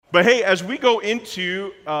But hey, as we go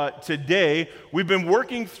into today, we've been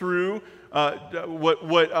working through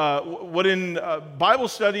what in Bible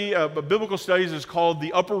study, biblical studies is called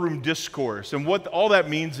the upper room discourse. And what all that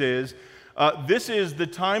means is this is the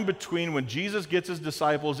time between when Jesus gets his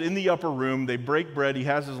disciples in the upper room, they break bread, he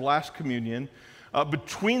has his last communion.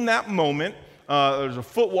 Between that moment, there's a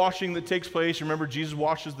foot washing that takes place. Remember, Jesus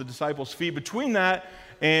washes the disciples' feet. Between that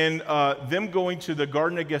and them going to the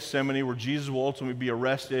Garden of Gethsemane, where Jesus will ultimately be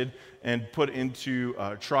arrested and put into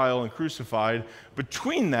trial and crucified,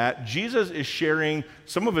 between that, Jesus is sharing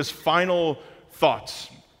some of his final thoughts.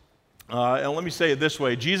 And let me say it this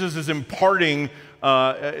way. Jesus is imparting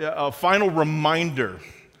a final reminder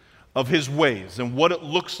of his ways and what it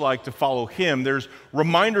looks like to follow him. There's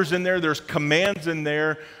reminders in there. There's commands in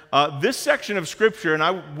there. This section of Scripture, and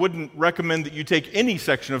I wouldn't recommend that you take any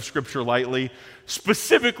section of Scripture lightly,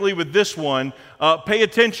 specifically with this one, pay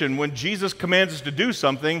attention. When Jesus commands us to do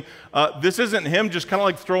something, this isn't him just kind of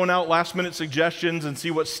like throwing out last-minute suggestions and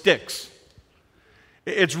see what sticks.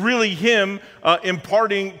 It's really him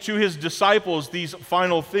imparting to his disciples these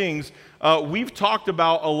final things. We've talked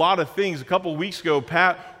about a lot of things. A couple weeks ago,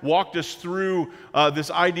 Pat walked us through this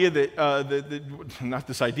idea that,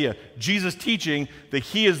 Jesus teaching that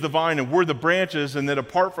he is the vine and we're the branches, and that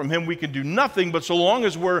apart from him we can do nothing, but so long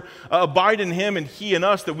as we're abide in him and he in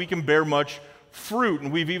us, that we can bear much fruit.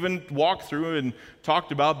 And we've even walked through and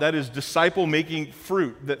talked about that is disciple-making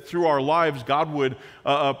fruit, that through our lives God would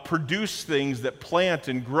produce things that plant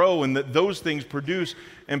and grow, and that those things produce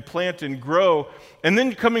and plant and grow. And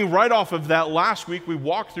then coming right off of that, last week we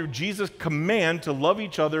walked through Jesus' command to love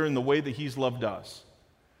each other in the way that he's loved us.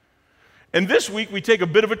 And this week we take a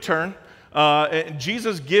bit of a turn. And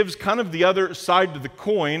Jesus gives kind of the other side to the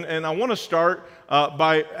coin, and I want to start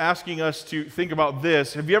by asking us to think about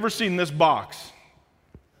this. Have you ever seen this box?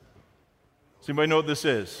 Does anybody know what this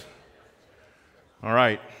is? All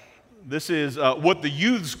right. This is what the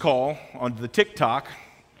youths call on the TikTok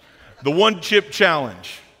the one chip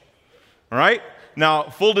challenge. All right? Now,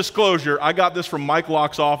 full disclosure, I got this from Mike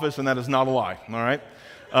Locke's office, and that is not a lie. All right?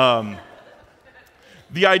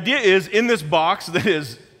 The idea is in this box that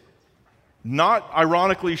is not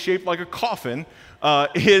ironically shaped like a coffin,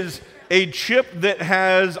 is a chip that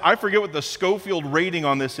has, I forget what the Schofield rating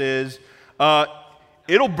on this is.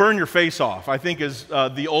 It'll burn your face off, I think is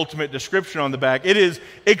the ultimate description on the back. It is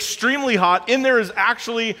extremely hot. In there is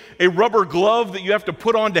actually a rubber glove that you have to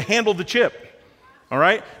put on to handle the chip. All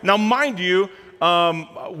right? Now, mind you,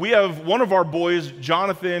 we have one of our boys,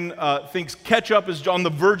 Jonathan, thinks ketchup is on the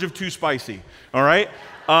verge of too spicy. All right?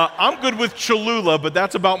 I'm good with Cholula, but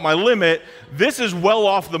that's about my limit. This is well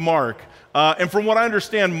off the mark. And from what I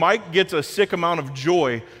understand, Mike gets a sick amount of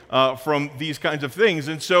joy from these kinds of things.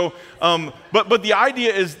 And so, but the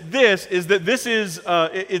idea is that this is,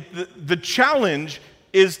 the challenge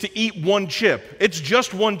is to eat one chip. It's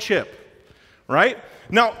just one chip, right?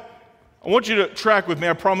 Now, I want you to track with me.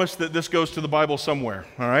 I promise that this goes to the Bible somewhere,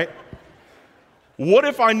 all right? What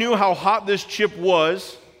if I knew how hot this chip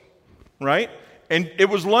was, right? And it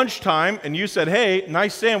was lunchtime, and you said, hey,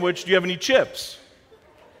 nice sandwich, do you have any chips?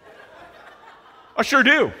 I sure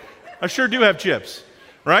do. I sure do have chips,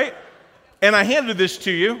 right? And I handed this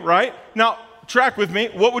to you, right? Now, track with me.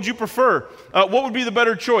 What would you prefer? What would be the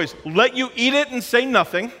better choice? Let you eat it and say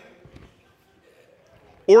nothing,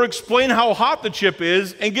 or explain how hot the chip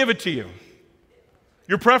is and give it to you?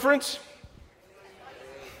 Your preference?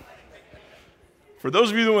 For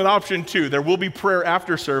those of you that went option 2, there will be prayer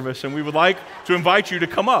after service, and we would like to invite you to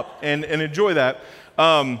come up and enjoy that.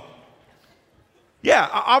 Yeah,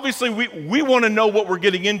 obviously we want to know what we're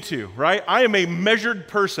getting into, right? I am a measured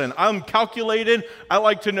person. I'm calculated. I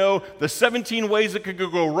like to know the 17 ways it could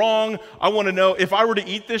go wrong. I want to know if I were to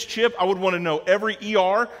eat this chip, I would want to know every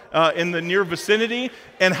ER in the near vicinity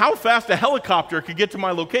and how fast a helicopter could get to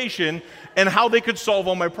my location and how they could solve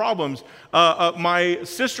all my problems. My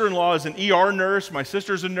sister-in-law is an ER nurse. My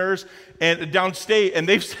sister's a nurse and downstate, and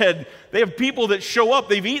they've said they have people that show up,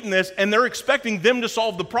 they've eaten this, and they're expecting them to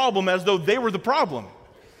solve the problem as though they were the problem,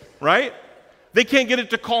 right? They can't get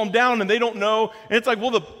it to calm down, and they don't know. And it's like,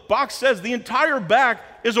 well, the box says the entire back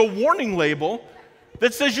is a warning label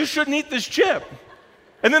that says you shouldn't eat this chip.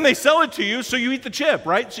 And then they sell it to you, so you eat the chip,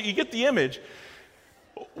 right? So you get the image.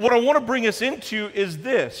 What I want to bring us into is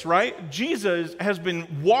this, right? Jesus has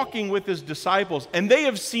been walking with his disciples, and they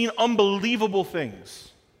have seen unbelievable things.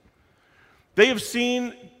 They have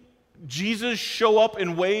seen Jesus show up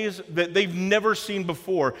in ways that they've never seen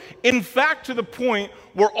before. In fact, to the point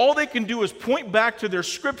where all they can do is point back to their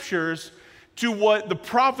scriptures, to what the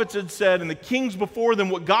prophets had said and the kings before them,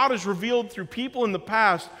 what God has revealed through people in the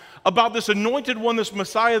past about this anointed one, this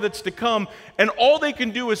Messiah that's to come, and all they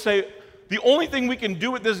can do is say, the only thing we can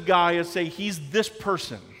do with this guy is say, he's this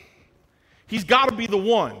person. He's got to be the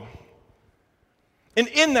one. And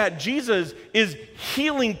in that, Jesus is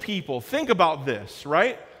healing people. Think about this,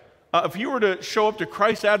 right? If you were to show up to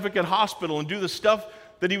Christ Advocate Hospital and do the stuff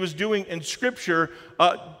that he was doing in Scripture,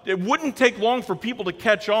 it wouldn't take long for people to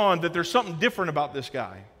catch on that there's something different about this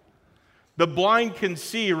guy. The blind can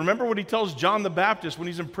see. Remember what he tells John the Baptist when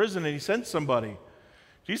he's in prison and he sends somebody.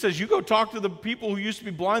 He says, you go talk to the people who used to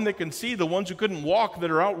be blind that can see, the ones who couldn't walk that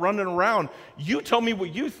are out running around. You tell me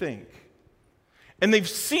what you think. And they've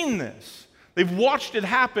seen this. They've watched it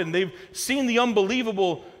happen. They've seen the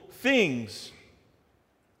unbelievable things.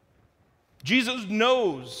 Jesus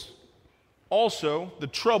knows also the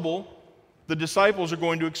trouble the disciples are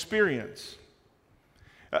going to experience.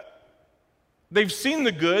 They've seen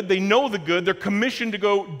the good, they know the good, they're commissioned to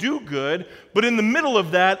go do good, but in the middle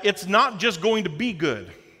of that, it's not just going to be good.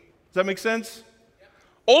 Does that make sense?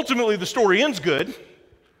 Ultimately, the story ends good,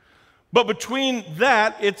 but between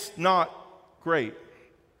that, it's not great.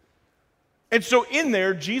 And so in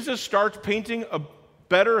there, Jesus starts painting a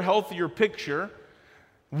better, healthier picture.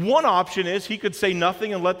 One option is he could say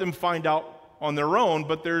nothing and let them find out on their own,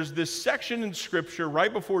 but there's this section in Scripture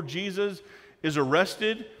right before Jesus is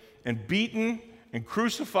arrested and beaten and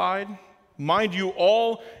crucified. Mind you,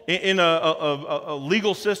 all in a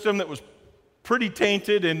legal system that was pretty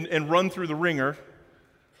tainted and run through the ringer.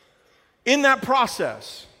 In that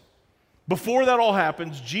process, before that all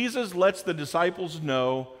happens, Jesus lets the disciples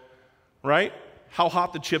know, right, how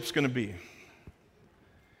hot the chip's going to be.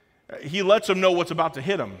 He lets them know what's about to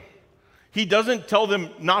hit them. He doesn't tell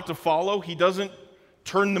them not to follow. He doesn't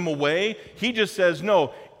turn them away. He just says,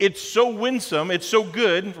 no, it's so winsome, it's so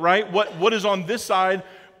good, right, what is on this side,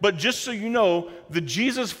 but just so you know, the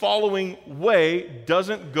Jesus following way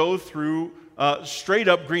doesn't go through straight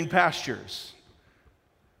up green pastures.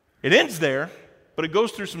 It ends there, but it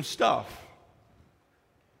goes through some stuff.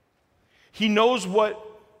 He knows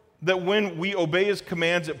that when we obey his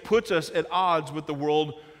commands, it puts us at odds with the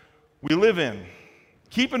world we live in.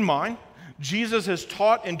 Keep in mind, Jesus has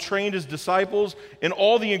taught and trained his disciples in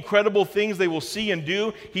all the incredible things they will see and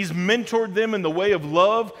do. He's mentored them in the way of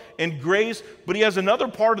love and grace, but he has another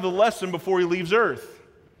part of the lesson before he leaves earth.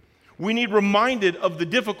 We need reminded of the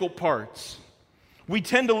difficult parts. We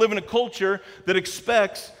tend to live in a culture that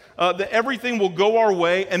expects that everything will go our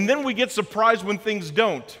way, and then we get surprised when things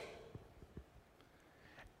don't.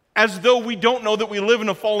 As though we don't know that we live in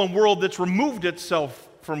a fallen world that's removed itself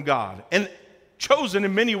from God and chosen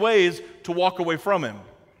in many ways to walk away from him.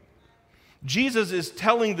 Jesus is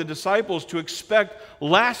telling the disciples to expect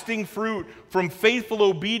lasting fruit from faithful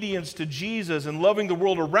obedience to Jesus and loving the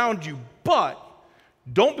world around you, but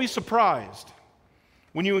don't be surprised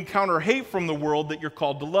when you encounter hate from the world that you're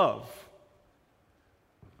called to love.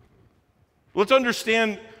 Let's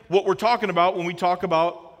understand what we're talking about when we talk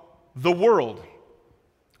about the world.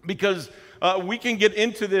 Because we can get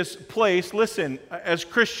into this place. Listen, as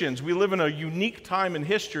Christians, we live in a unique time in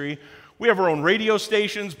history. We have our own radio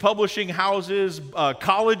stations, publishing houses,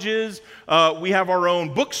 colleges. We have our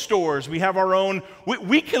own bookstores. We have our own.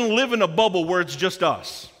 We can live in a bubble where it's just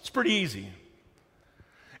us. It's pretty easy.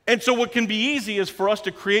 And so what can be easy is for us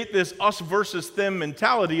to create this us versus them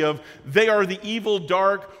mentality of they are the evil,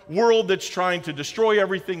 dark world that's trying to destroy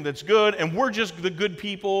everything that's good, and we're just the good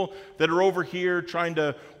people that are over here trying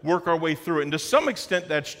to work our way through it. And to some extent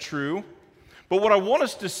that's true, but what I want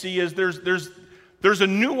us to see is there's a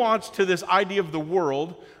nuance to this idea of the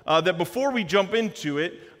world that before we jump into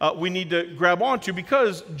it, we need to grab onto,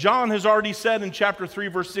 because John has already said in chapter 3,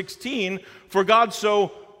 verse 16, for God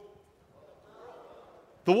so...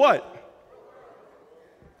 The what?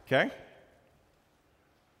 Okay.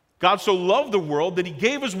 God so loved the world that he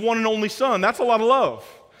gave his one and only Son. That's a lot of love.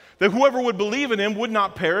 That whoever would believe in him would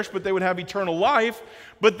not perish, but they would have eternal life.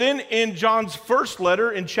 But then in John's first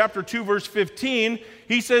letter, in chapter 2, verse 15,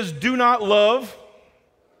 he says, do not love.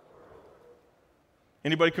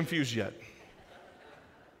 Anybody confused yet?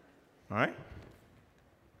 All right.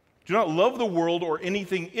 Do not love the world or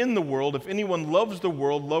anything in the world. If anyone loves the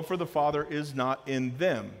world, love for the Father is not in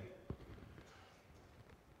them.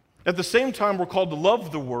 At the same time, we're called to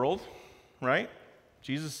love the world, right?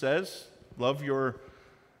 Jesus says, love your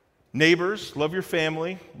neighbors, love your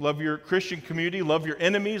family, love your Christian community, love your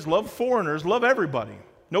enemies, love foreigners, love everybody.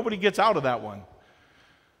 Nobody gets out of that one.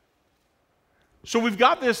 So we've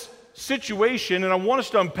got this situation, and I want us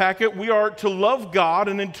to unpack it. We are to love God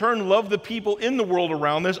and in turn love the people in the world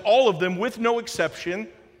around us, all of them with no exception.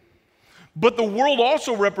 But the world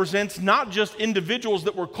also represents not just individuals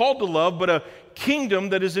that we're called to love, but a kingdom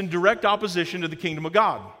that is in direct opposition to the kingdom of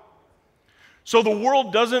God. So the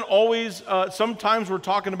world doesn't always, sometimes we're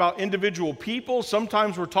talking about individual people,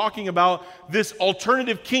 sometimes we're talking about this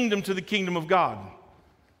alternative kingdom to the kingdom of God.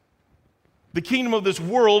 The kingdom of this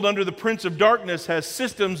world under the prince of darkness has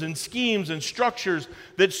systems and schemes and structures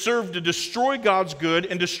that serve to destroy God's good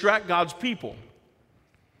and distract God's people.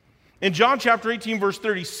 In John chapter 18, verse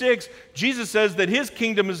 36, Jesus says that his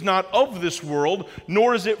kingdom is not of this world,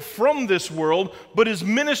 nor is it from this world, but his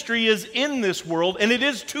ministry is in this world, and it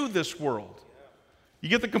is to this world. You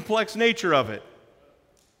get the complex nature of it.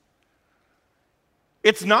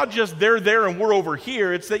 It's not just they're there and we're over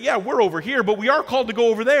here. It's that, yeah, we're over here, but we are called to go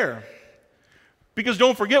over there. Because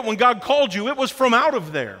don't forget, when God called you, it was from out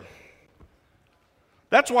of there.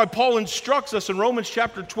 That's why Paul instructs us in Romans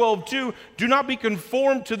chapter 12:2, do not be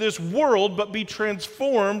conformed to this world, but be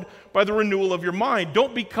transformed by the renewal of your mind.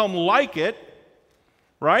 Don't become like it,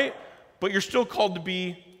 right? But you're still called to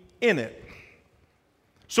be in it.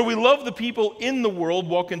 So we love the people in the world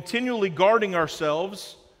while continually guarding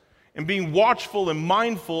ourselves and being watchful and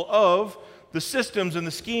mindful of the systems and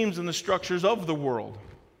the schemes and the structures of the world.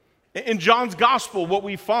 In John's gospel, what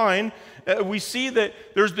we find, we see that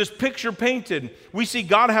there's this picture painted. We see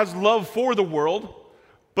God has love for the world,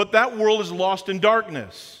 but that world is lost in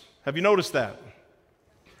darkness. Have you noticed that?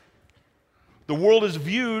 The world is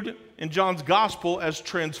viewed in John's gospel as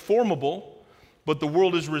transformable, but the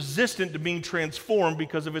world is resistant to being transformed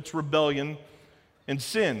because of its rebellion and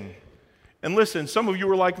sin. And listen, some of you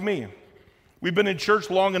are like me. We've been in church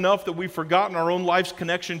long enough that we've forgotten our own life's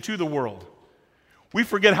connection to the world. We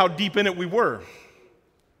forget how deep in it we were,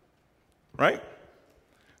 right?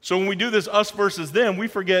 So when we do this us versus them, we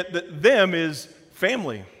forget that them is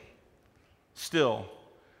family still.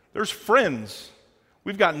 There's friends.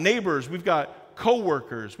 We've got neighbors. We've got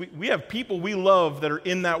coworkers. We have people we love that are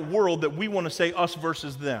in that world that we want to say us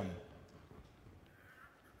versus them.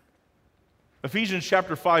 Ephesians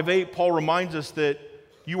chapter 5:8, Paul reminds us that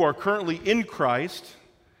you are currently in Christ,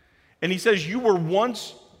 and he says you were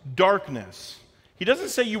once darkness. He doesn't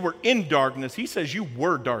say you were in darkness. He says you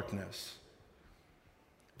were darkness.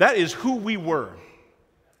 That is who we were,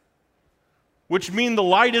 which means the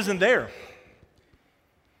light isn't there.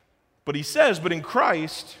 But he says, but in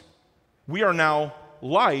Christ, we are now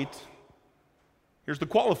light. Here's the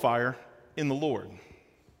qualifier, in the Lord.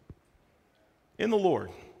 In the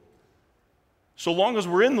Lord. So long as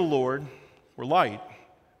we're in the Lord, we're light.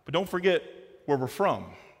 But don't forget where we're from.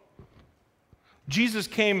 Jesus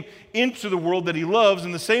came into the world that he loves,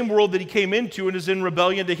 and the same world that he came into and is in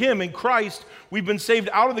rebellion to him. In Christ, we've been saved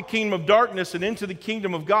out of the kingdom of darkness and into the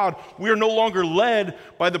kingdom of God. We are no longer led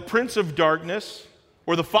by the prince of darkness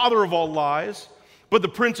or the father of all lies, but the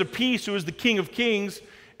Prince of Peace, who is the King of Kings,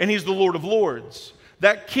 and he's the Lord of Lords.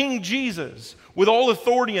 That King Jesus, with all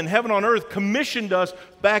authority in heaven and on earth, commissioned us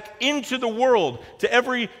back into the world, to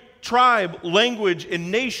every tribe, language,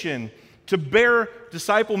 and nation, to bear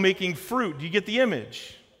disciple-making fruit. Do you get the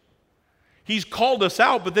image? He's called us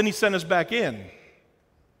out, but then he sent us back in.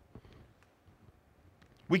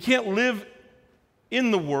 We can't live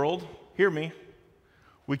in the world, hear me,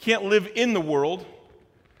 we can't live in the world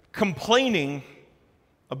complaining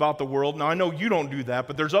about the world. Now, I know you don't do that,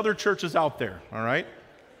 but there's other churches out there, all right?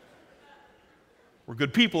 We're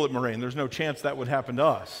good people at Moraine. There's no chance that would happen to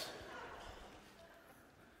us.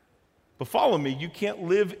 But follow me, you can't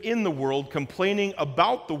live in the world complaining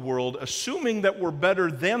about the world, assuming that we're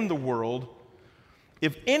better than the world.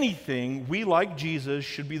 If anything, we, like Jesus,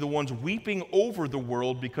 should be the ones weeping over the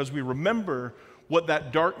world because we remember what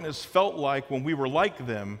that darkness felt like when we were like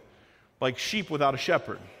them, like sheep without a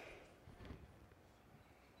shepherd.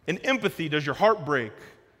 In empathy, does your heart break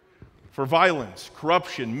for violence,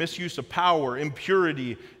 corruption, misuse of power,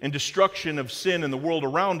 impurity, and destruction of sin in the world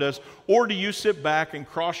around us? Or do you sit back and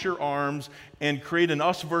cross your arms and create an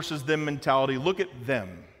us versus them mentality? Look at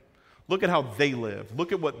them. Look at how they live.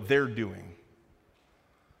 Look at what they're doing.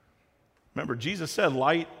 Remember, Jesus said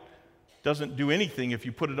light doesn't do anything if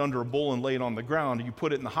you put it under a bowl and lay it on the ground. You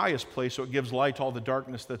put it in the highest place so it gives light to all the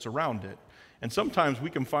darkness that's around it. And sometimes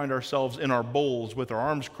we can find ourselves in our bowls with our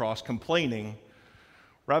arms crossed, complaining,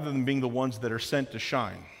 rather than being the ones that are sent to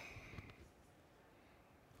shine.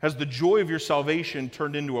 Has the joy of your salvation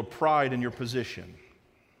turned into a pride in your position?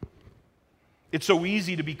 It's so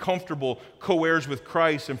easy to be comfortable co-heirs with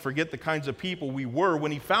Christ and forget the kinds of people we were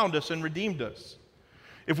when he found us and redeemed us.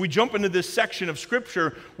 If we jump into this section of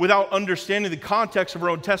Scripture without understanding the context of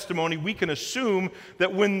our own testimony, we can assume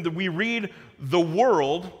that when we read the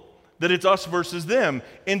world, that it's us versus them.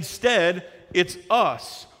 Instead, it's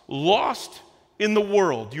us lost in the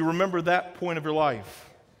world. Do you remember that point of your life?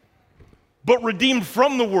 But redeemed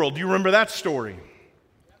from the world. Do you remember that story?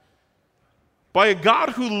 By a God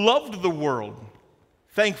who loved the world,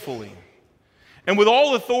 thankfully, and with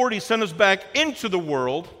all authority sent us back into the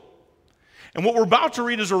world. And what we're about to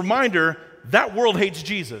read is a reminder that world hates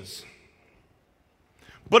Jesus.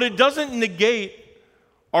 But it doesn't negate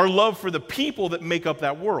our love for the people that make up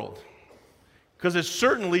that world, because it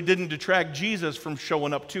certainly didn't detract Jesus from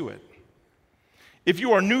showing up to it. If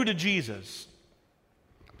you are new to Jesus,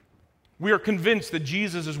 we are convinced that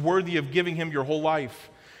Jesus is worthy of giving him your whole life,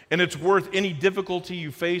 and it's worth any difficulty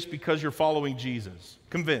you face because you're following Jesus.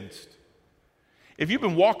 Convinced. If you've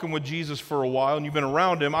been walking with Jesus for a while and you've been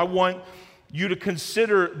around him, I want you to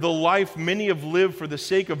consider the life many have lived for the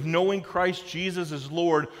sake of knowing Christ Jesus as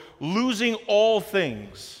Lord, losing all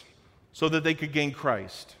things so that they could gain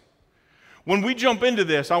Christ. When we jump into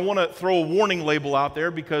this, I want to throw a warning label out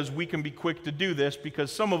there, because we can be quick to do this,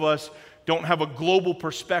 because some of us don't have a global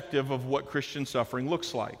perspective of what Christian suffering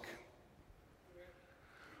looks like.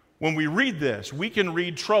 When we read this, we can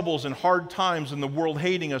read troubles and hard times and the world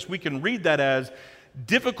hating us. We can read that as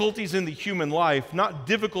difficulties in the human life, not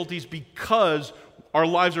difficulties because our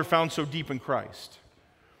lives are found so deep in Christ.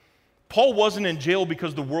 Paul wasn't in jail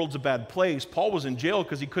because the world's a bad place. Paul was in jail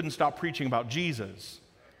because he couldn't stop preaching about Jesus.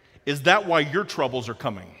 Is that why your troubles are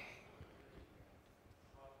coming?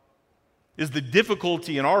 Is the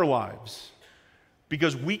difficulty in our lives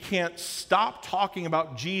because we can't stop talking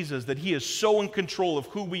about Jesus, that he is so in control of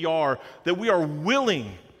who we are, that we are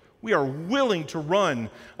willing to run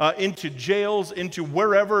into jails, into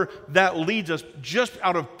wherever that leads us, just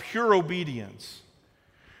out of pure obedience.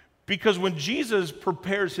 Because when Jesus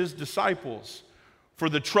prepares his disciples for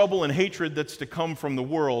the trouble and hatred that's to come from the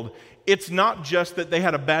world, it's not just that they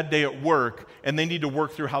had a bad day at work and they need to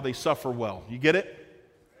work through how they suffer well. You get it?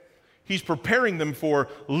 He's preparing them for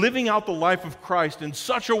living out the life of Christ in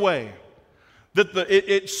such a way that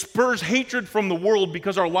it spurs hatred from the world,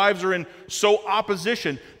 because our lives are in so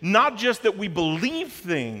opposition. Not just that we believe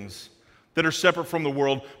things that are separate from the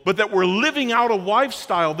world, but that we're living out a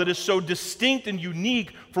lifestyle that is so distinct and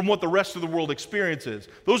unique from what the rest of the world experiences.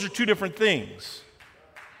 Those are two different things.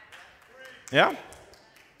 Yeah?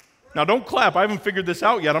 Now don't clap. I haven't figured this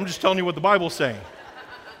out yet. I'm just telling you what the Bible's saying.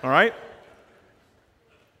 All right?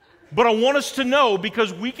 But I want us to know,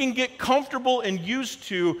 because we can get comfortable and used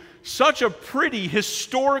to such a pretty,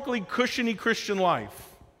 historically cushiony Christian life,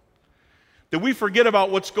 that we forget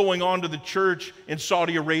about what's going on to the church in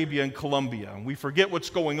Saudi Arabia and Colombia. We forget what's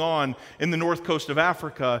going on in the north coast of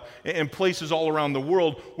Africa and places all around the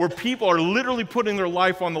world, where people are literally putting their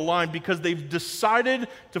life on the line because they've decided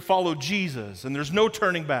to follow Jesus, and there's no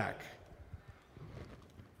turning back.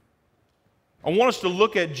 I want us to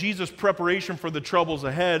look at Jesus' preparation for the troubles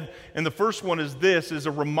ahead, and the first one is this, is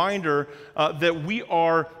a reminder that we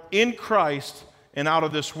are in Christ and out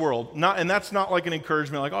of this world. And that's not like an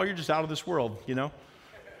encouragement, like, oh, you're just out of this world, you know?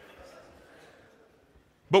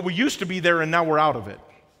 But we used to be there and now we're out of it,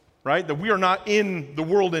 right? That we are not in the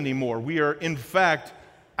world anymore. We are, in fact,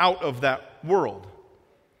 out of that world.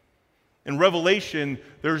 In Revelation,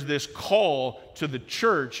 there's this call to the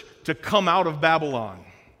church to come out of Babylon.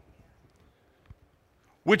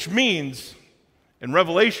 Which means, in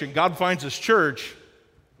Revelation, God finds his church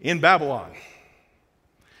in Babylon.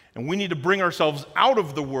 And we need to bring ourselves out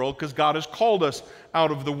of the world because God has called us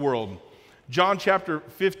out of the world. John chapter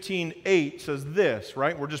 15:8 says this,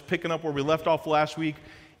 right? We're just picking up where we left off last week.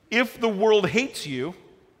 If the world hates you,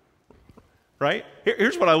 right?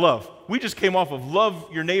 Here's what I love. We just came off of love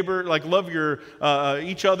your neighbor, like love your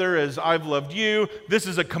each other as I've loved you. This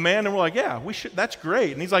is a command, and we're like, yeah, we should. That's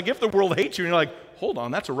great. And he's like, if the world hates you, and you're like, hold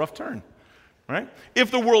on, that's a rough turn, right?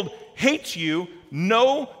 If the world hates you,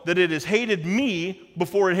 know that it has hated me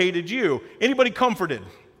before it hated you. Anybody comforted?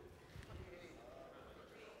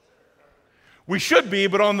 We should be,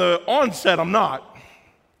 but on the onset, I'm not.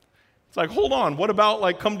 It's like, hold on, what about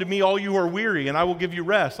like, come to me all you who are weary and I will give you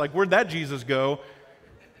rest? Like, where'd that Jesus go?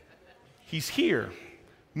 He's here,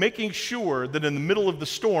 making sure that in the middle of the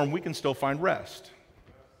storm, we can still find rest.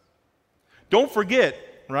 Don't forget,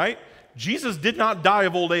 right? Jesus did not die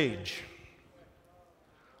of old age.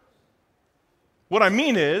 What I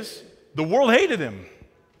mean is, the world hated him.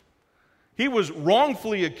 He was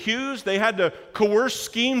wrongfully accused. They had to coerce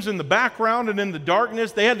schemes in the background and in the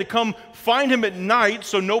darkness. They had to come find him at night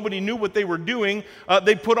so nobody knew what they were doing.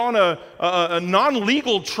 They put on a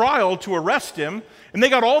non-legal trial to arrest him. And they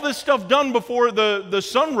got all this stuff done before the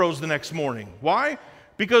sun rose the next morning. Why?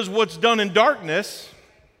 Because what's done in darkness,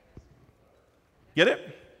 get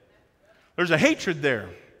it? There's a hatred there.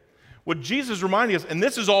 What Jesus is reminding us, and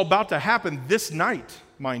this is all about to happen this night,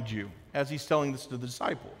 mind you, as he's telling this to the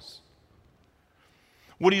disciples.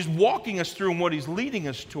 What he's walking us through and what he's leading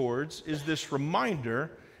us towards is this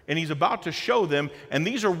reminder, and he's about to show them, and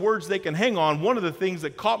these are words they can hang on. One of the things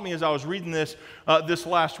that caught me as I was reading this this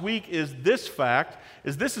last week is this fact,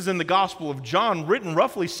 is this is in the Gospel of John, written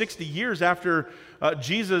roughly 60 years after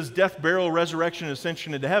Jesus' death, burial, resurrection, and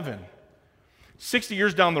ascension into heaven. 60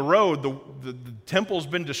 years down the road, the temple's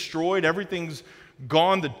been destroyed, everything's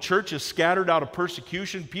gone, the church is scattered out of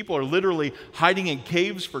persecution, people are literally hiding in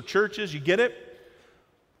caves for churches, you get it?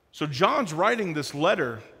 So John's writing this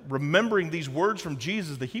letter, remembering these words from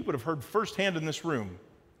Jesus that he would have heard firsthand in this room.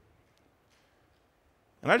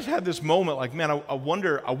 And I just had this moment like, man, I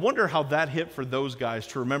wonder how that hit for those guys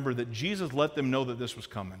to remember that Jesus let them know that this was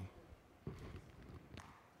coming.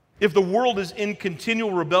 If the world is in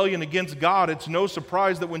continual rebellion against God, it's no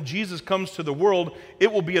surprise that when Jesus comes to the world,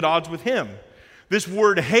 it will be at odds with him. This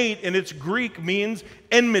word hate in its Greek means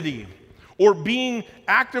enmity, or being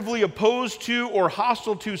actively opposed to or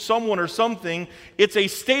hostile to someone or something. It's a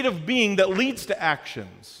state of being that leads to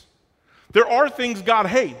actions. There are things God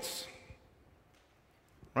hates,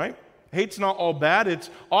 right? Hate's not all bad. It's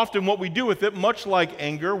often what we do with it, much like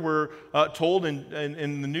anger. We're told in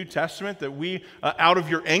the New Testament that we, out of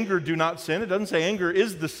your anger, do not sin. It doesn't say anger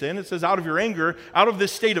is the sin. It says out of your anger, out of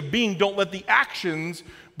this state of being, don't let the actions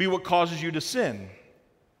be what causes you to sin.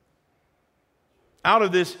 Out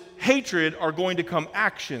of this hatred are going to come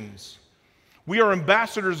actions. We are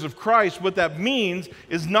ambassadors of Christ. What that means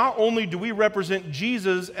is not only do we represent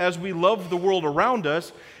Jesus as we love the world around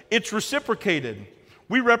us, it's reciprocated.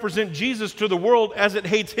 We represent Jesus to the world as it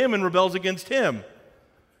hates him and rebels against him.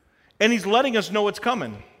 And he's letting us know it's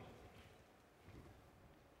coming.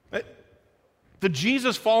 The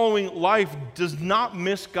Jesus-following life does not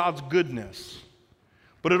miss God's goodness,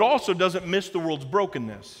 but it also doesn't miss the world's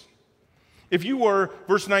brokenness. If you were,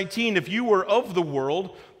 verse 19, if you were of the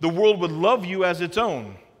world would love you as its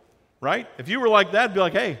own, right? If you were like that, it'd be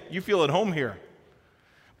like, hey, you feel at home here.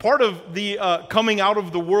 Part of the coming out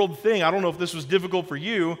of the world thing, I don't know if this was difficult for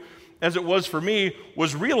you, as it was for me,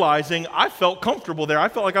 was realizing I felt comfortable there. I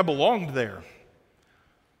felt like I belonged there.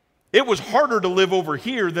 It was harder to live over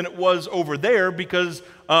here than it was over there because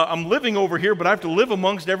I'm living over here, but I have to live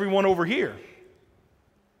amongst everyone over here.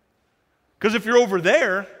 Because if you're over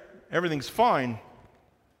there, everything's fine.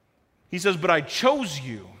 He says, but I chose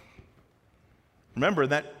you. Remember,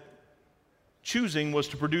 that choosing was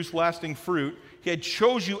to produce lasting fruit. He had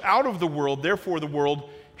chose you out of the world, therefore the world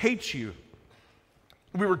hates you.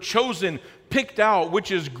 We were chosen, picked out, which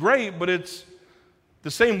is great, but it's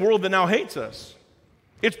the same world that now hates us.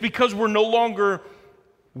 It's because we're no longer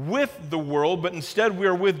with the world, but instead we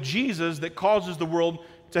are with Jesus that causes the world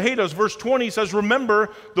to hate us. Verse 20 says, remember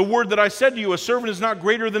the word that I said to you, a servant is not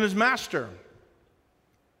greater than his master.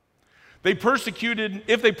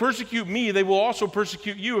 If they persecute me, they will also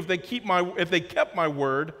persecute you. If they kept my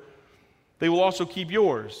word, they will also keep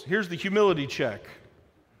yours. Here's the humility check.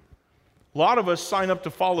 A lot of us sign up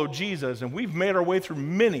to follow Jesus, and we've made our way through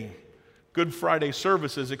many Good Friday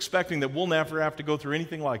services expecting that we'll never have to go through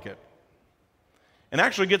anything like it. And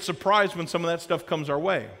actually get surprised when some of that stuff comes our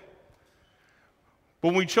way.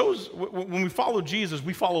 But when we follow Jesus,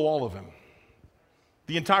 we follow all of him.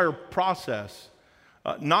 The entire process.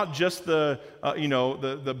 Not just the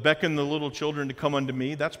beckon the little children to come unto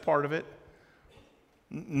me. That's part of it.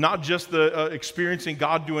 Not just the experiencing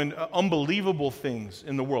God doing unbelievable things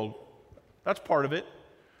in the world. That's part of it.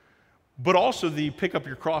 But also the pick up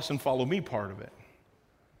your cross and follow me part of it.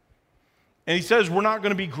 And he says we're not going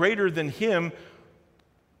to be greater than him.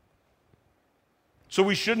 So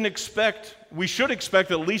we should expect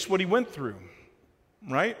at least what he went through,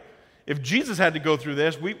 right? If Jesus had to go through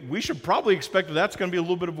this, we should probably expect that's going to be a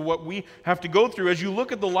little bit of what we have to go through. As you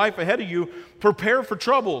look at the life ahead of you, prepare for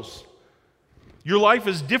troubles. Your life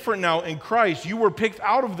is different now in Christ. You were picked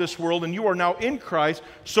out of this world and you are now in Christ,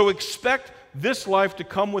 so expect this life to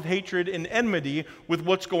come with hatred and enmity with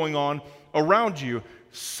what's going on around you.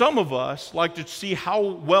 Some of us like to see how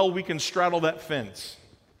well we can straddle that fence.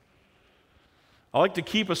 I like to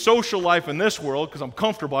keep a social life in this world because I'm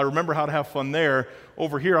comfortable. I remember how to have fun there.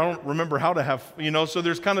 Over here, I don't remember how to have, so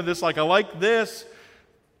there's kind of this like, I like this,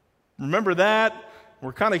 remember that,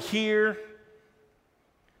 we're kind of here.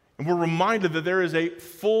 And we're reminded that there is a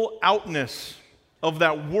full outness of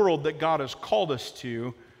that world that God has called us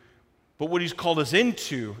to, but what he's called us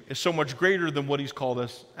into is so much greater than what he's called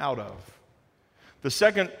us out of. The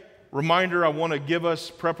second reminder I want to give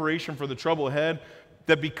us, preparation for the trouble ahead,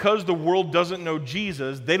 that because the world doesn't know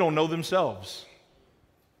Jesus, they don't know themselves.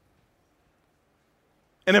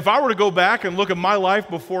 And if I were to go back and look at my life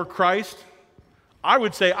before Christ, I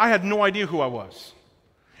would say I had no idea who I was.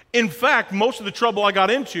 In fact, most of the trouble I got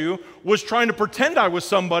into was trying to pretend I was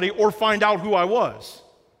somebody or find out who I was.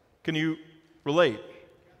 Can you relate?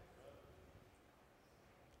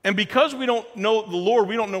 And because we don't know the Lord,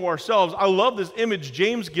 we don't know ourselves, I love this image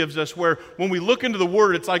James gives us where when we look into the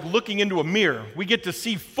Word, it's like looking into a mirror. We get to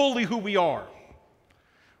see fully who we are,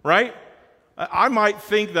 right? I might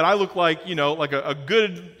think that I look like, like a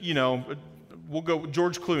good, we'll go with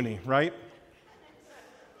George Clooney, right?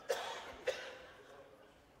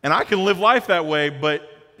 And I can live life that way, but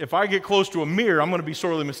if I get close to a mirror, I'm going to be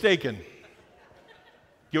sorely mistaken.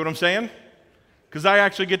 You know what I'm saying? Because I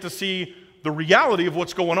actually get to see the reality of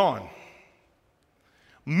what's going on.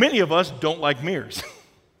 Many of us don't like mirrors.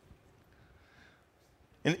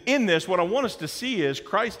 And in this, what I want us to see is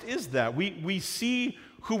Christ is that. We see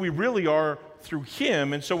who we really are through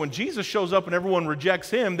Him. And so when Jesus shows up and everyone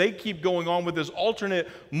rejects Him, they keep going on with this alternate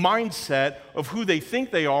mindset of who they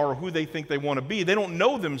think they are or who they think they want to be. They don't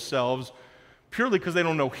know themselves purely because they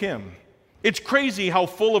don't know Him. It's crazy how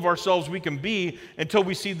full of ourselves we can be until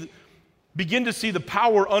we begin to see the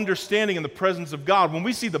power, understanding, and the presence of God. When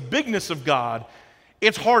we see the bigness of God,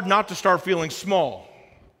 it's hard not to start feeling small.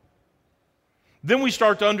 Then we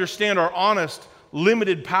start to understand our honest,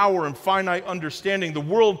 limited power and finite understanding. The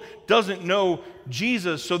world doesn't know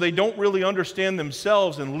Jesus, so they don't really understand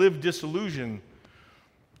themselves and live disillusioned.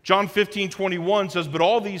 John 15:21 says, "But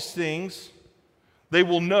all these things they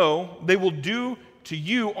will do to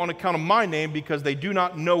you on account of my name, because they do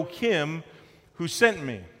not know Him who sent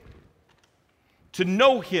me." To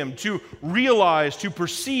know Him, to realize, to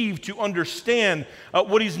perceive, to understand.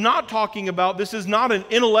 What he's not talking about, this is not an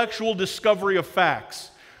intellectual discovery of facts.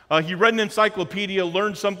 He read an encyclopedia,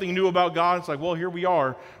 learned something new about God. It's like, well, here we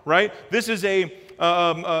are, right? This is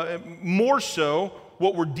more so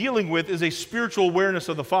what we're dealing with is a spiritual awareness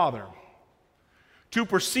of the Father. To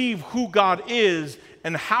perceive who God is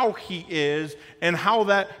and how He is and how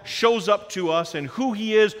that shows up to us and who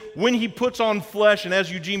He is when He puts on flesh and,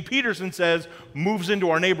 as Eugene Peterson says, moves into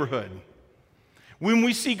our neighborhood. When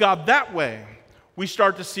we see God that way, we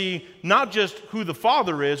start to see not just who the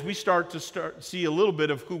Father is, we start to see a little bit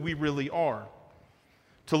of who we really are.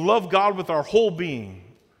 To love God with our whole being,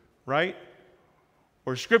 right?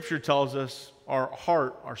 Or Scripture tells us our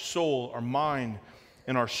heart, our soul, our mind,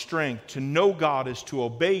 and our strength. To know God is to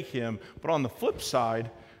obey Him. But on the flip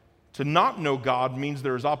side, to not know God means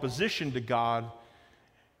there is opposition to God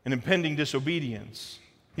and impending disobedience.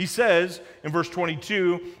 He says in verse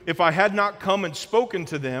 22, "If I had not come and spoken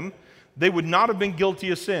to them, they would not have been guilty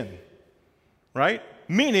of sin." Right?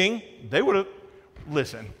 Meaning, they would have,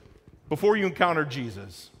 listen, before you encountered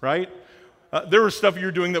Jesus, right? There was stuff you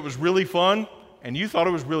were doing that was really fun, and you thought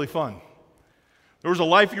it was really fun. There was a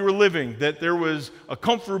life you were living that there was a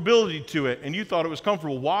comfortability to it, and you thought it was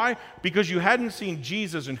comfortable. Why? Because you hadn't seen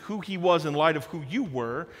Jesus and who He was in light of who you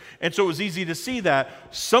were, and so it was easy to see that.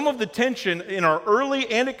 Some of the tension in our early,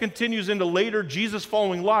 and it continues into later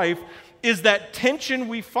Jesus-following life, is that tension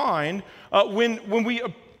we find when we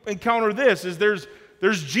encounter this, is there's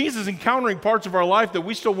Jesus encountering parts of our life that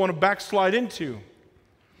we still want to backslide into.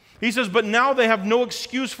 He says, "But now they have no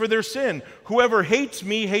excuse for their sin. Whoever hates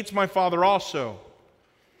me hates my Father also."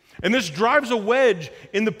 And this drives a wedge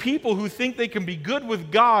in the people who think they can be good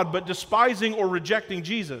with God but despising or rejecting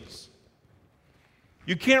Jesus.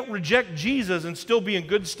 You can't reject Jesus and still be in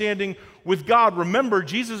good standing with God. Remember,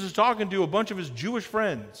 Jesus is talking to a bunch of His Jewish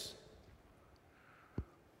friends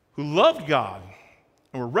who loved God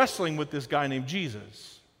and were wrestling with this guy named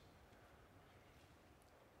Jesus.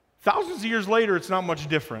 Thousands of years later, it's not much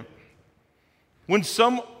different. When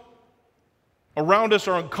some around us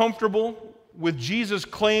are uncomfortable with Jesus'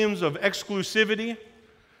 claims of exclusivity,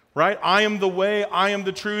 right? I am the way, I am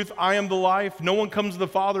the truth, I am the life. No one comes to the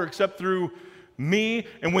Father except through me.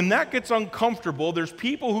 And when that gets uncomfortable, there's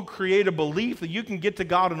people who create a belief that you can get to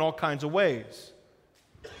God in all kinds of ways.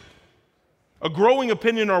 A growing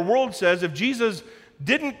opinion in our world says if Jesus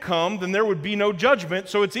didn't come, then there would be no judgment,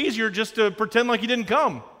 so it's easier just to pretend like He didn't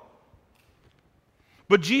come.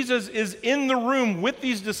 But Jesus is in the room with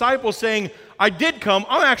these disciples saying, I did come,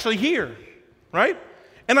 I'm actually here, right?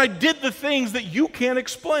 And I did the things that you can't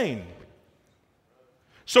explain.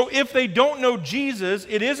 So if they don't know Jesus,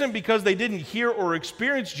 it isn't because they didn't hear or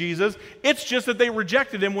experience Jesus, it's just that they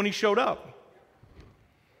rejected Him when He showed up.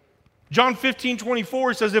 John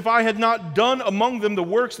 15:24 says, if I had not done among them the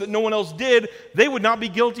works that no one else did, they would not be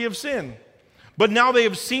guilty of sin. But now they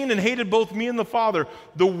have seen and hated both me and the Father.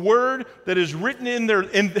 The word that is written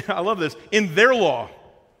I love this, in their law.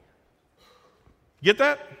 Get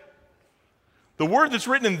that? The word that's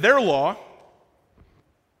written in their law,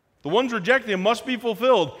 the ones rejecting it, must be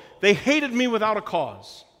fulfilled. They hated me without a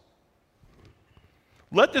cause.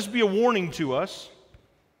 Let this be a warning to us.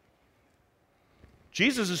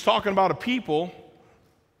 Jesus is talking about a people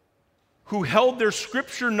who held their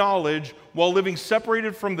scripture knowledge while living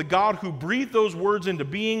separated from the God who breathed those words into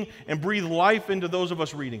being and breathed life into those of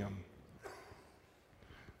us reading them.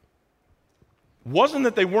 Wasn't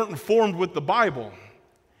that they weren't informed with the Bible,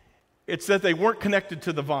 it's that they weren't connected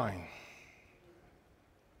to the vine.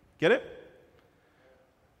 Get it?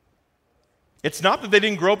 It's not that they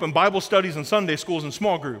didn't grow up in Bible studies and Sunday schools and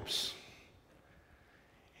small groups.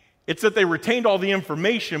 It's that they retained all the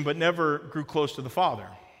information but never grew close to the Father.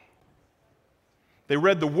 They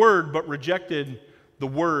read the Word but rejected the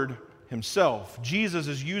Word Himself. Jesus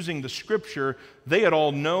is using the Scripture they had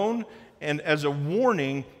all known, and as a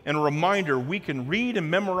warning and a reminder, we can read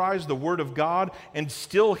and memorize the Word of God and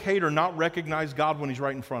still hate or not recognize God when He's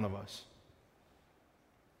right in front of us.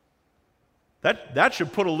 That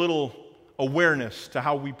should put a little awareness to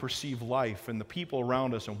how we perceive life and the people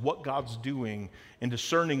around us and what God's doing in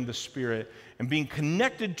discerning the Spirit and being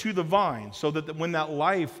connected to the vine, so that when that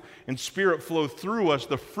life and Spirit flow through us,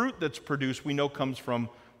 the fruit that's produced we know comes from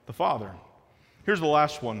the Father. Here's the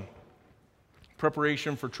last one.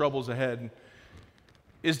 Preparation for troubles ahead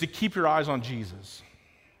is to keep your eyes on Jesus.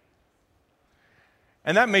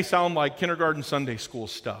 And that may sound like kindergarten Sunday school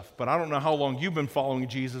stuff, but I don't know how long you've been following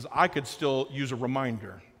Jesus. I could still use a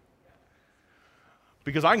reminder,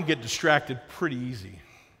 because I can get distracted pretty easy.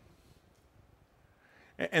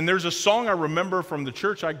 And there's a song I remember from the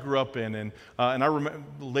church I grew up in, and I remember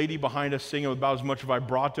the lady behind us singing with about as much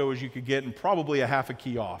vibrato as you could get and probably a half a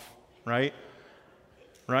key off, right?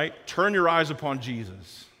 Right? Turn your eyes upon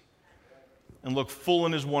Jesus and look full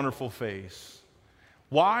in His wonderful face.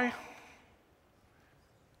 Why?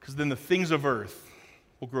 Because then the things of earth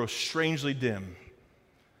will grow strangely dim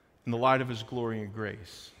in the light of His glory and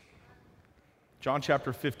grace. John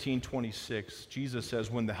chapter 15:26, Jesus says,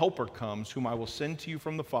 when the Helper comes, whom I will send to you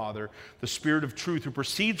from the Father, the Spirit of truth who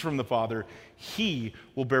proceeds from the Father, He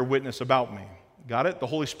will bear witness about me. Got it? The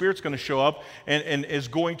Holy Spirit's going to show up and is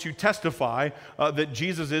going to testify that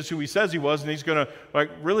Jesus is who He says He was, and He's going to, like,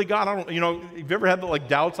 really, God, I don't, have you ever had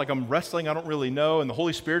doubts, like I'm wrestling, I don't really know, and the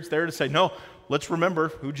Holy Spirit's there to say, no, let's remember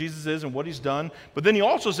who Jesus is and what He's done. But then He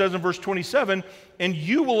also says in verse 27, and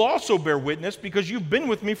you will also bear witness because you've been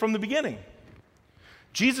with me from the beginning.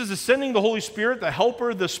 Jesus is sending the Holy Spirit, the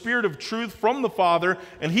Helper, the Spirit of truth from the Father,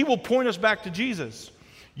 and He will point us back to Jesus.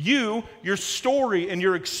 You, your story and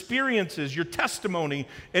your experiences, your testimony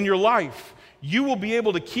and your life, you will be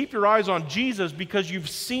able to keep your eyes on Jesus because you've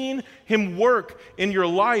seen Him work in your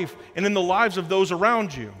life and in the lives of those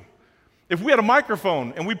around you. If we had a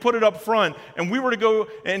microphone and we put it up front and we were to go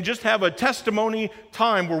and just have a testimony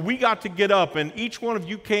time where we got to get up and each one of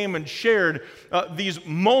you came and shared these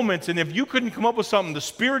moments, and if you couldn't come up with something, the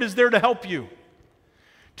Spirit is there to help you,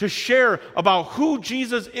 to share about who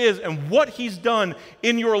Jesus is and what He's done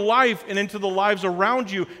in your life and into the lives around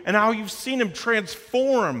you and how you've seen Him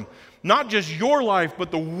transform not just your life,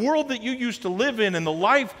 but the world that you used to live in and the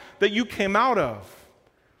life that you came out of.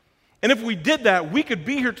 And if we did that, we could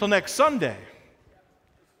be here till next Sunday.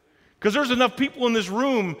 Because there's enough people in this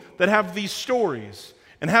room that have these stories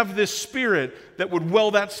and have this Spirit that would well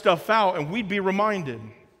that stuff out, and we'd be reminded.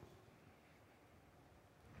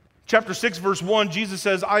 Chapter 6, verse 1, Jesus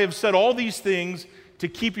says, I have said all these things to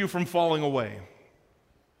keep you from falling away.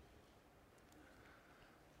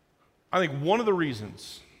 I think one of the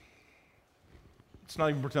reasons, let's not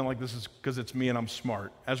even pretend like this is because it's me and I'm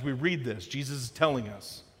smart. As we read this, Jesus is telling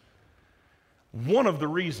us, one of the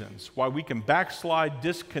reasons why we can backslide,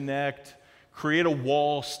 disconnect, create a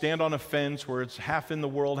wall, stand on a fence where it's half in the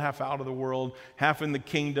world, half out of the world, half in the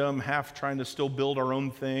kingdom, half trying to still build our own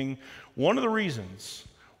thing. One of the reasons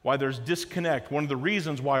why there's disconnect, one of the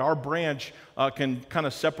reasons why our branch can kind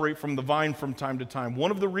of separate from the vine from time to time,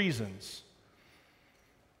 one of the reasons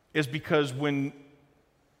is because when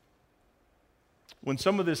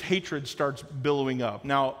some of this hatred starts billowing up.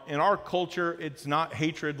 Now, in our culture, it's not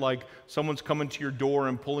hatred like someone's coming to your door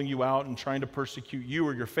and pulling you out and trying to persecute you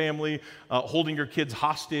or your family, holding your kids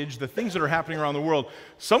hostage, the things that are happening around the world.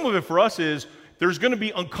 Some of it for us is there's going to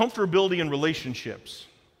be uncomfortability in relationships.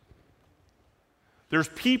 There's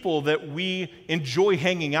people that we enjoy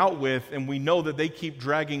hanging out with, and we know that they keep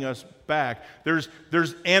dragging us back. There's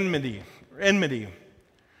enmity.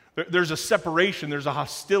 There's a separation, there's a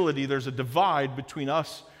hostility, there's a divide between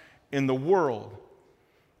us and the world.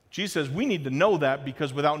 Jesus says we need to know that,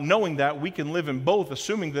 because without knowing that, we can live in both,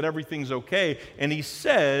 assuming that everything's okay. And he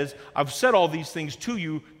says, I've said all these things to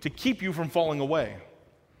you to keep you from falling away.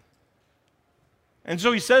 And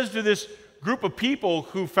so he says to this group of people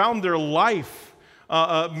who found their life,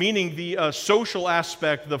 meaning the social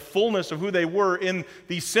aspect, the fullness of who they were in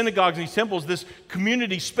these synagogues and these temples, this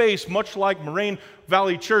community space, much like Moraine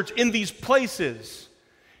Valley Church, in these places.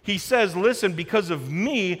 He says, listen, because of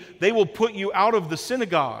me, they will put you out of the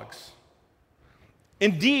synagogues.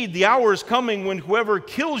 Indeed, the hour is coming when whoever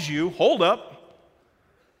kills you, hold up,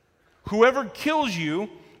 whoever kills you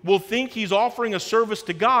will think he's offering a service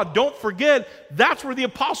to God. Don't forget, that's where the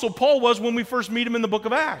Apostle Paul was when we first meet him in the book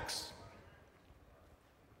of Acts.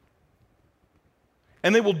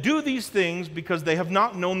 And they will do these things because they have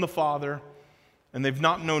not known the Father and they've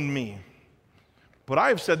not known me. But I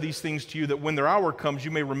have said these things to you that when their hour comes,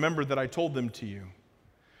 you may remember that I told them to you.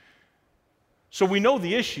 So we know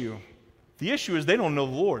the issue. The issue is they don't know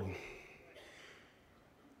the Lord.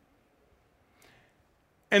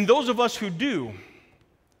 And those of us who do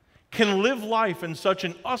can live life in such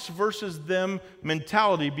an us versus them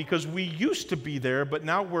mentality, because we used to be there, but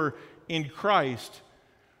now we're in Christ.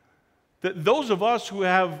 That those of us who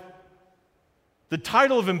have the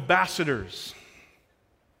title of ambassadors,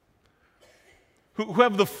 who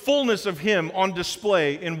have the fullness of Him on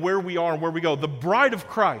display in where we are and where we go, the bride of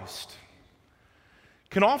Christ,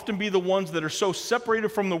 can often be the ones that are so separated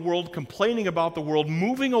from the world, complaining about the world,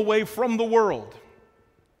 moving away from the world.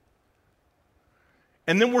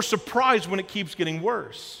 And then we're surprised when it keeps getting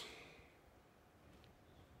worse.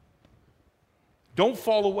 Don't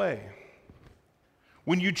fall away.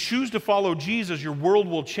 When you choose to follow Jesus, your world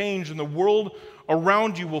will change and the world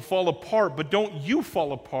around you will fall apart. But don't you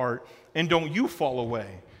fall apart and don't you fall away.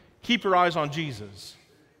 Keep your eyes on Jesus.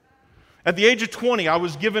 At the age of 20, I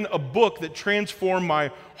was given a book that transformed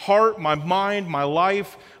my heart, my mind, my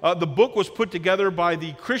life. The book was put together by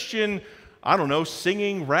the Christian,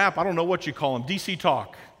 singing, rap, I don't know what you call them, DC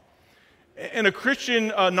Talk. And a Christian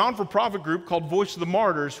non-for-profit group called Voice of the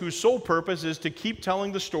Martyrs, whose sole purpose is to keep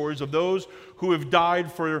telling the stories of those who have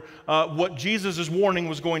died for what Jesus' warning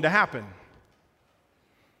was going to happen.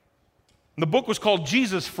 The book was called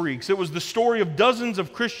Jesus Freaks. It was the story of dozens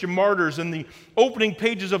of Christian martyrs. In the opening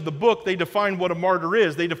pages of the book, they define what a martyr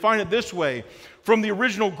is. They define it this way. From the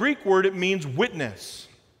original Greek word, it means witness.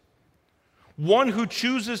 One who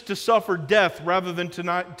chooses to suffer death rather than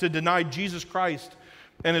to deny Jesus Christ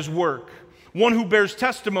and His work. One who bears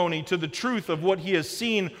testimony to the truth of what he has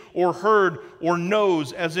seen or heard or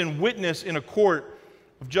knows, as in witness in a court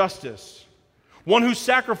of justice. One who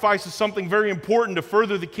sacrifices something very important to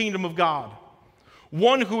further the kingdom of God.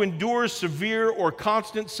 One who endures severe or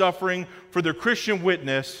constant suffering for their Christian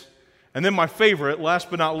witness. And then my favorite, last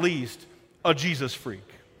but not least, a Jesus freak.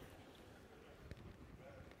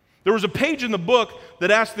 There was a page in the book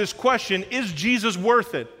that asked this question: is Jesus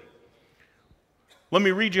worth it? Let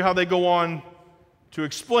me read you how they go on to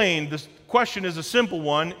explain. This question is a simple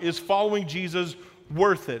one. Is following Jesus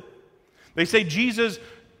worth it? They say Jesus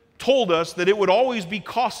told us that it would always be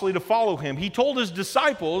costly to follow Him. He told His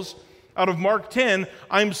disciples out of Mark 10,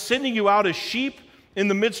 I'm sending you out as sheep in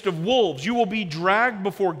the midst of wolves. You will be dragged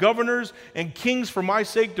before governors and kings for my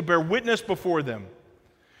sake to bear witness before them.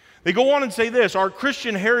 They go on and say this: our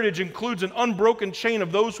Christian heritage includes an unbroken chain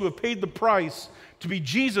of those who have paid the price to be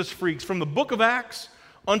Jesus freaks from the book of Acts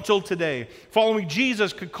until today. Following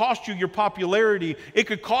Jesus could cost you your popularity. It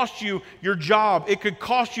could cost you your job. It could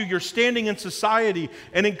cost you your standing in society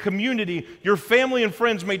and in community. Your family and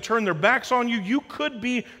friends may turn their backs on you. You could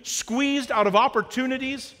be squeezed out of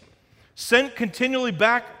opportunities, sent continually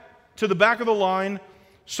back to the back of the line,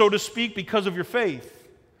 so to speak, because of your faith.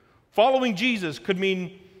 Following Jesus could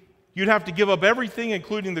mean you'd have to give up everything,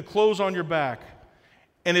 including the clothes on your back.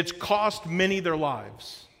 And it's cost many their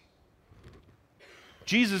lives.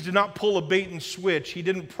 Jesus did not pull a bait and switch. He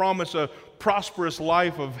didn't promise a prosperous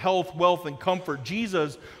life of health, wealth, and comfort.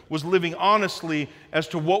 Jesus was living honestly as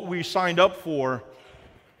to what we signed up for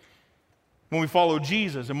when we follow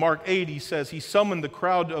Jesus. In Mark 8, he says, he summoned the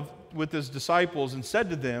crowd with his disciples and said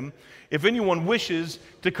to them, if anyone wishes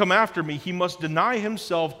to come after me, he must deny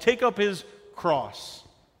himself, take up his cross.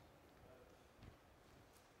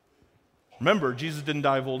 Remember, Jesus didn't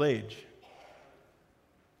die of old age.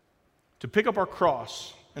 To pick up our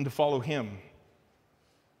cross and to follow Him.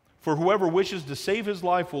 For whoever wishes to save his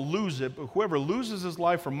life will lose it, but whoever loses his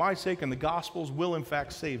life for my sake and the gospel's will in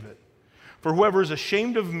fact save it. For whoever is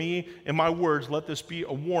ashamed of me and my words, let this be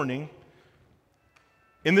a warning.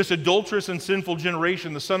 In this adulterous and sinful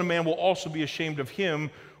generation, the Son of Man will also be ashamed of him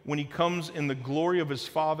when He comes in the glory of His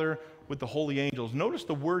Father with the holy angels. Notice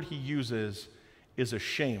the word he uses is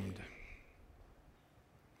ashamed.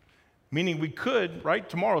 Meaning we could, right,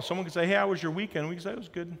 tomorrow someone could say, hey, how was your weekend? We could say, it was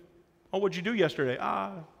good. Oh, what'd you do yesterday?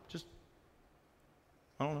 Just,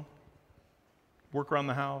 I don't know, work around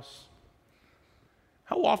the house.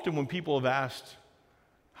 How often when people have asked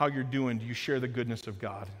how you're doing, do you share the goodness of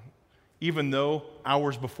God? Even though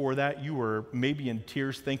hours before that you were maybe in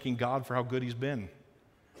tears thanking God for how good he's been.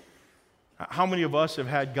 How many of us have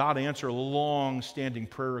had God answer long-standing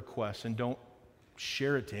prayer requests and don't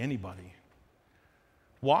share it to anybody?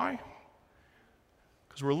 Why?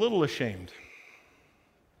 Because we're a little ashamed.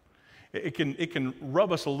 It can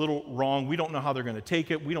rub us a little wrong. We don't know how they're going to take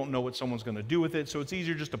it. We don't know what someone's going to do with it. So it's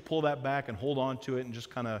easier just to pull that back and hold on to it and just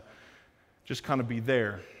kind of be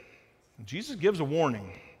there. Jesus gives a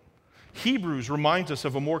warning. Hebrews reminds us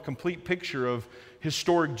of a more complete picture of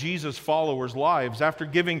historic Jesus followers' lives. After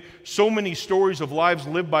giving so many stories of lives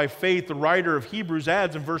lived by faith, the writer of Hebrews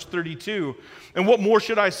adds in verse 32, and what more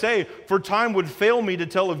should I say? For time would fail me to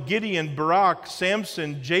tell of Gideon, Barak,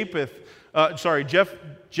 Samson, Jephthah,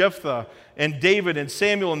 and David and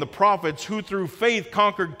Samuel and the prophets, who through faith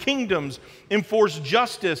conquered kingdoms, enforced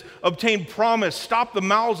justice, obtained promise, stopped the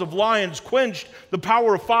mouths of lions, quenched the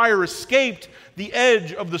power of fire, escaped the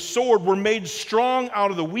edge of the sword, were made strong out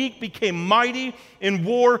of the weak, became mighty in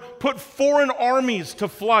war, put foreign armies to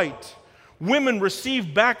flight. Women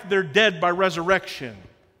received back their dead by resurrection.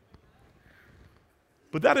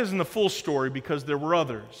 But that isn't the full story, because there were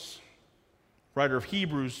others. The writer of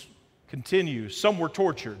Hebrews continues. Some were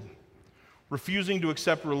tortured, refusing to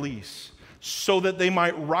accept release, so that they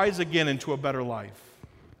might rise again into a better life.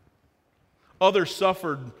 Others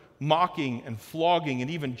suffered mocking and flogging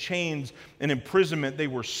and even chains and imprisonment. They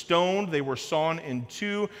were stoned, they were sawn in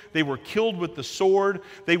two, they were killed with the sword.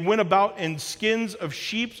 They went about in skins of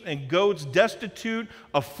sheep and goats, destitute,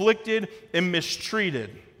 afflicted, and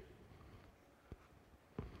mistreated,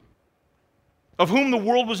 of whom the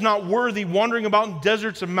world was not worthy, wandering about in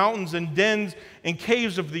deserts and mountains and dens and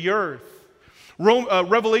caves of the earth.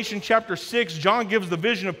 Revelation chapter 6, John gives the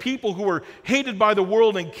vision of people who were hated by the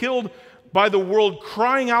world and killed by the world,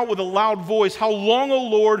 crying out with a loud voice, how long, O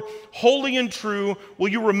Lord, holy and true, will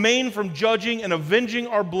you remain from judging and avenging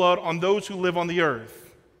our blood on those who live on the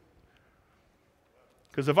earth?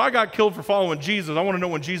 Because if I got killed for following Jesus, I want to know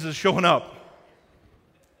when Jesus is showing up.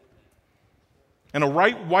 And a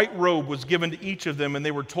bright white robe was given to each of them, and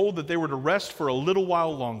they were told that they were to rest for a little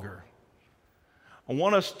while longer. I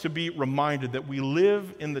want us to be reminded that we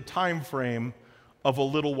live in the time frame of a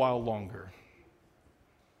little while longer.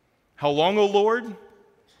 How long, O Lord?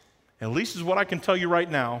 At least is what I can tell you right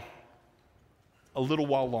now, a little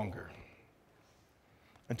while longer.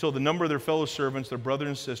 Until the number of their fellow servants, their brothers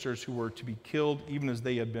and sisters who were to be killed, even as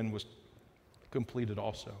they had been, was completed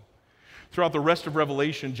also. Throughout the rest of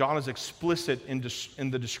Revelation, John is explicit in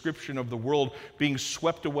the description of the world being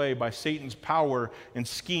swept away by Satan's power and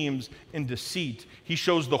schemes and deceit. He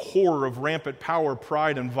shows the horror of rampant power,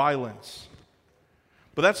 pride, and violence.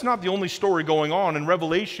 But that's not the only story going on. In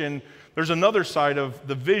Revelation, there's another side of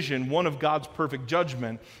the vision, one of God's perfect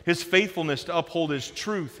judgment, his faithfulness to uphold his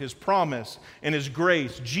truth, his promise, and his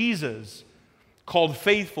grace. Jesus, called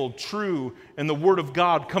faithful, true, and the Word of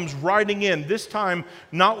God, comes riding in, this time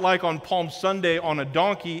not like on Palm Sunday on a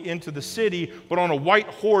donkey into the city, but on a white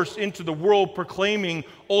horse into the world, proclaiming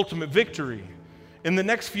ultimate victory. In the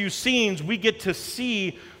next few scenes, we get to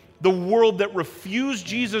see the world that refused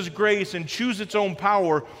Jesus' grace and choose its own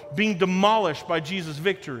power being demolished by Jesus'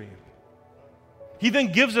 victory. He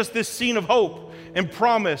then gives us this scene of hope and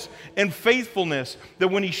promise and faithfulness that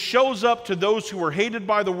when he shows up to those who were hated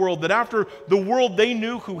by the world, that after the world they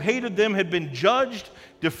knew who hated them had been judged,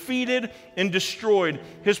 defeated, and destroyed,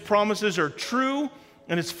 his promises are true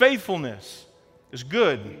and his faithfulness is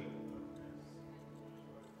good.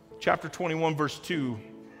 Chapter 21, verse 2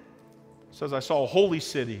 says, I saw a holy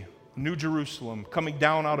city, New Jerusalem, coming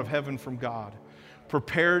down out of heaven from God,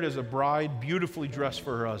 prepared as a bride, beautifully dressed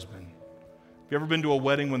for her husband. Have you ever been to a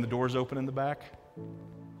wedding when the doors open in the back?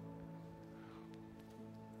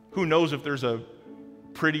 Who knows if there's a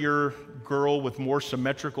prettier girl with more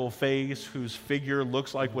symmetrical face whose figure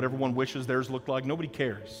looks like what everyone wishes theirs looked like? Nobody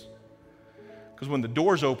cares. Because when the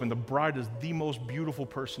doors open, the bride is the most beautiful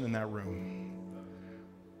person in that room.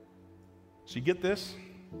 So you get this?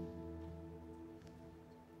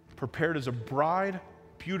 Prepared as a bride,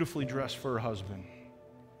 beautifully dressed for her husband.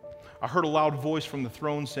 I heard a loud voice from the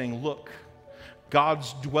throne saying, look,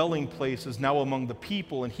 God's dwelling place is now among the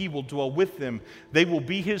people, and he will dwell with them. They will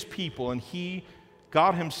be his people, and he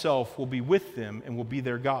God himself will be with them and will be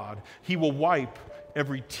their God. He will wipe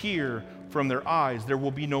every tear from their eyes. There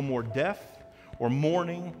will be no more death or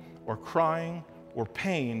mourning or crying or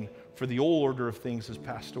pain, for the old order of things has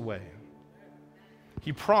passed away.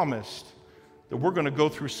 He promised that we're going to go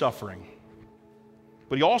through suffering.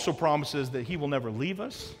 But he also promises that he will never leave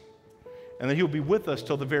us and that he'll be with us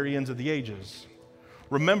till the very ends of the ages.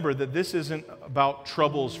 Remember that this isn't about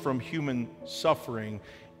troubles from human suffering.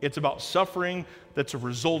 It's about suffering that's a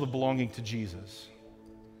result of belonging to Jesus.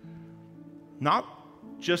 Not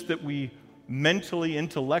just that we mentally,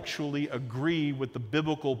 intellectually agree with the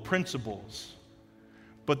biblical principles,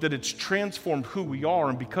 but that it's transformed who we are,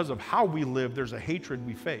 and because of how we live, there's a hatred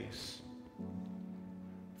we face.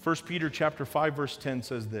 1 Peter chapter 5, verse 10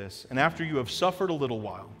 says this, "And after you have suffered a little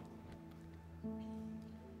while,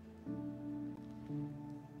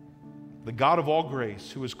 the God of all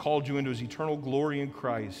grace, who has called you into his eternal glory in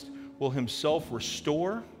Christ, will himself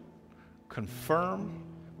restore, confirm,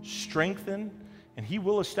 strengthen, and he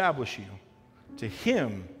will establish you. To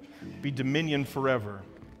him be dominion forever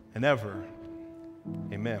and ever.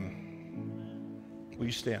 Amen." Will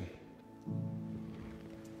you stand?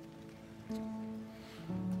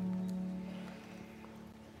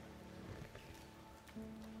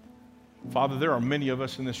 Father, there are many of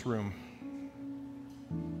us in this room.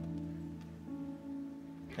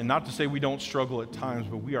 And not to say we don't struggle at times,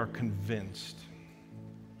 but we are convinced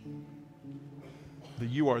that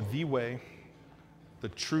you are the way, the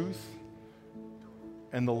truth,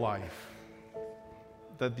 and the life.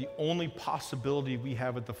 That the only possibility we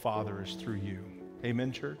have at the Father is through you.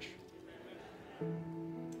 Amen, church?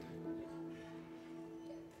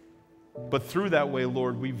 But through that way,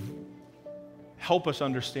 Lord, help us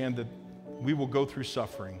understand that we will go through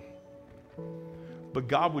suffering. But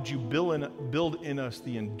God, would you build in us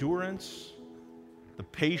the endurance, the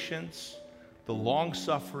patience, the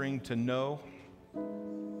long-suffering to know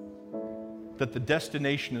that the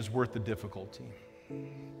destination is worth the difficulty.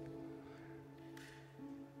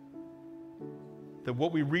 That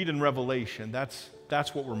what we read in Revelation, that's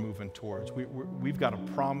what we're moving towards. We've got a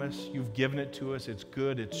promise. You've given it to us. It's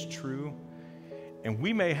good. It's true. And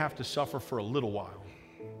we may have to suffer for a little while.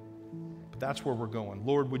 But that's where we're going.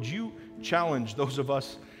 Lord, would you challenge those of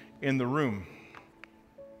us in the room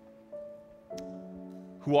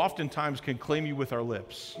who oftentimes can claim you with our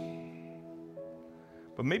lips,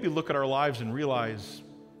 but maybe look at our lives and realize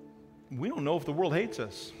we don't know if the world hates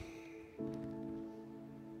us.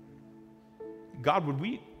 God, would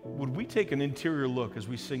we take an interior look as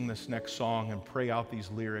we sing this next song and pray out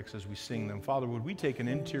these lyrics as we sing them? Father, would we take an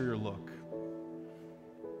interior look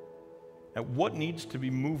at what needs to be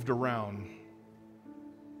moved around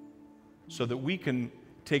so that we can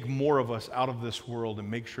take more of us out of this world and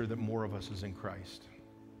make sure that more of us is in Christ?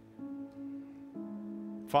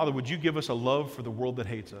 Father, would you give us a love for the world that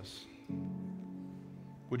hates us?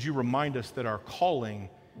 Would you remind us that our calling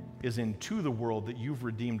is into the world that you've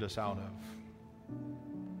redeemed us out of?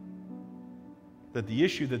 That the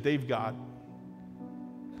issue that they've got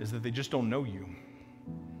is that they just don't know you.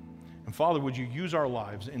 And Father, would you use our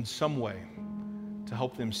lives in some way to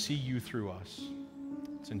help them see you through us?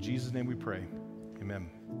 It's in Jesus' name we pray. Amen.